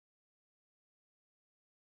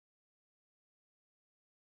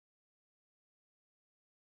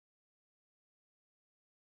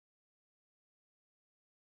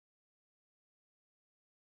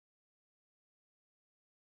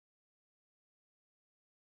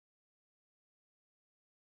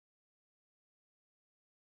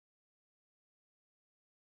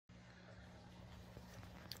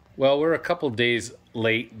Well, we're a couple days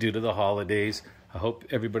late due to the holidays. I hope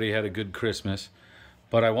everybody had a good Christmas.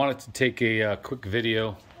 But I wanted to take a quick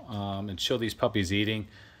video and show these puppies eating.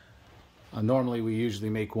 Normally we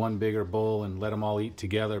usually make one bigger bowl and let them all eat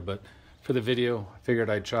together, but for the video I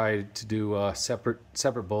figured I'd try to do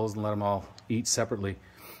separate bowls and let them all eat separately.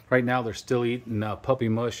 Right now they're still eating puppy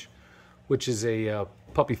mush, which is a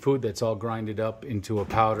puppy food that's all grinded up into a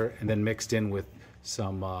powder and then mixed in with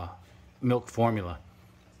some milk formula.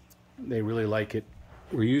 They really like it.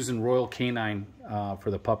 We're using Royal Canine for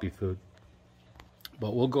the puppy food.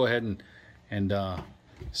 But we'll go ahead and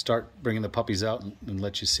start bringing the puppies out and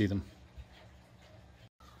let you see them.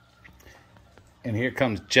 And here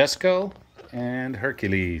comes Jesco and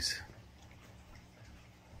Hercules.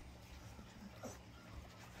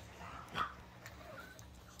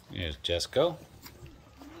 Here's Jesco.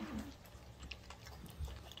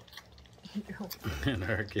 And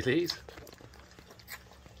Hercules.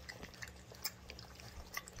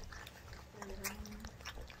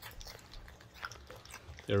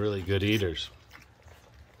 They're really good eaters.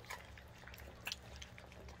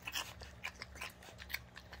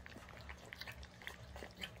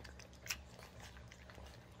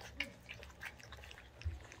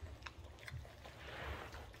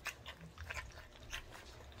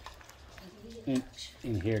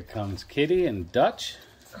 And here comes Kitty and Dutch.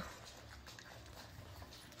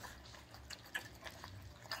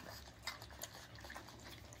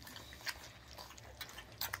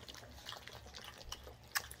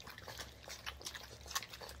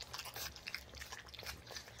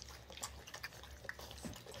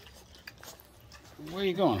 Where are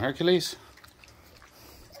you going, Hercules?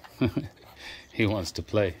 He wants to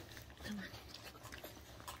play.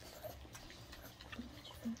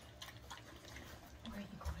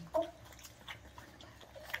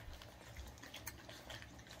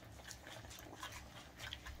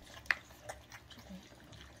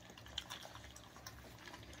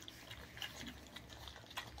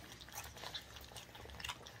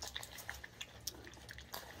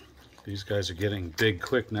 These guys are getting big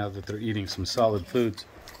quick now that they're eating some solid foods.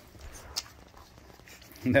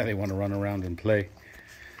 Now they want to run around and play.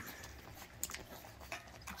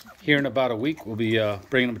 Here in about a week, we'll be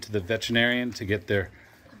bringing them to the veterinarian to get their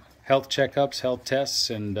health checkups, health tests,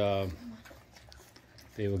 and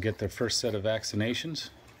they will get their first set of vaccinations.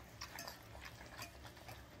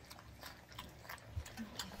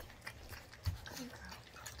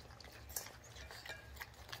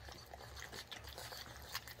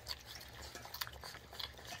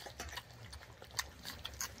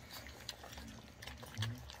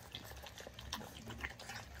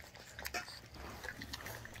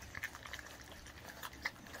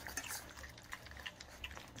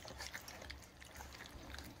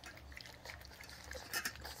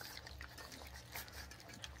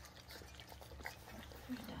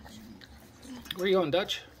 Where are you going,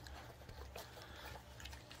 Dutch?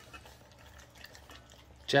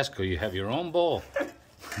 Jesco, you have your own bowl.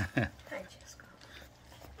 Hi, Jesco.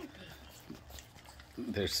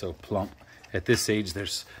 They're so plump. At this age,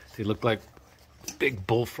 they look like big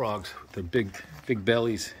bullfrogs with their big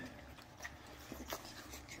bellies.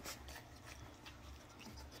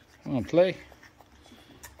 Come on, play.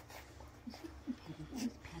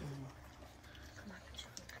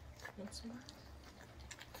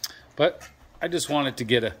 But I just wanted to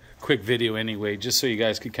get a quick video anyway, just so you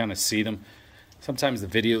guys could kind of see them. Sometimes the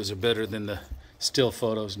videos are better than the still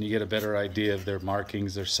photos, and you get a better idea of their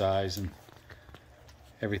markings, their size, and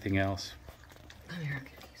everything else.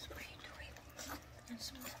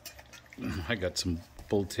 I got some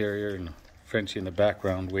Bull Terrier and a Frenchie in the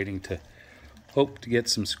background waiting to hope to get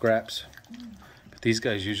some scraps. But these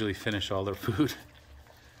guys usually finish all their food.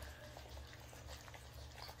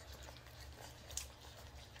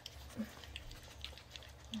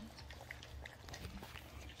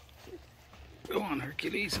 Go on,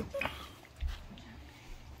 Hercules. I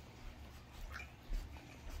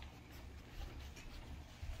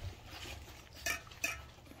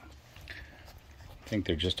think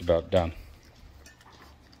they're just about done.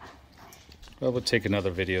 Well, we'll take another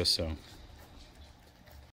video soon.